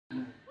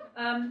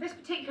This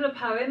particular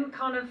poem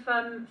kind of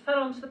fell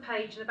onto the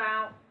page in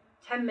about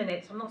 10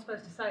 minutes. I'm not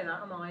supposed to say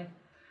that, am I?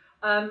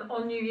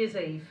 On New Year's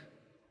Eve.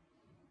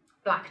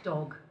 Black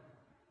Dog.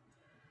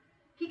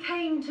 He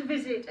came to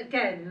visit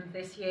again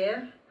this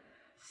year,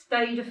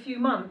 stayed a few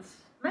months,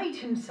 made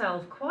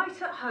himself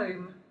quite at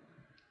home.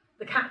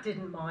 The cat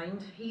didn't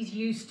mind, he's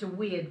used to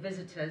weird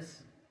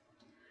visitors.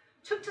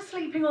 Took to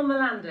sleeping on the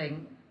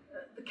landing,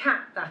 the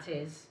cat that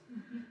is.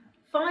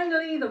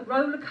 Finally, the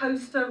roller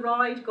coaster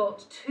ride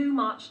got too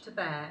much to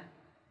bear.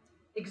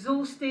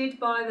 Exhausted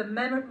by the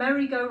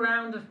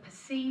merry-go-round of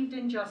perceived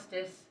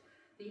injustice,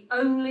 the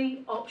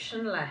only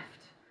option left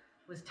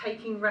was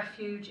taking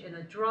refuge in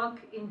a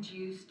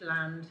drug-induced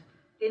land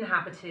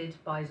inhabited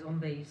by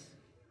zombies.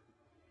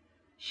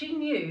 She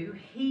knew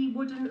he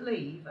wouldn't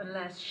leave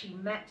unless she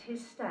met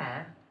his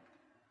stare,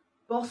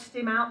 bossed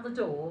him out the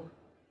door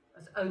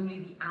as only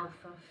the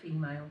alpha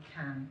female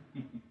can.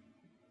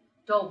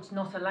 Dogs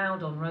not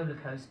allowed on roller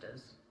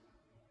coasters,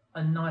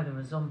 and neither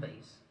are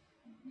zombies.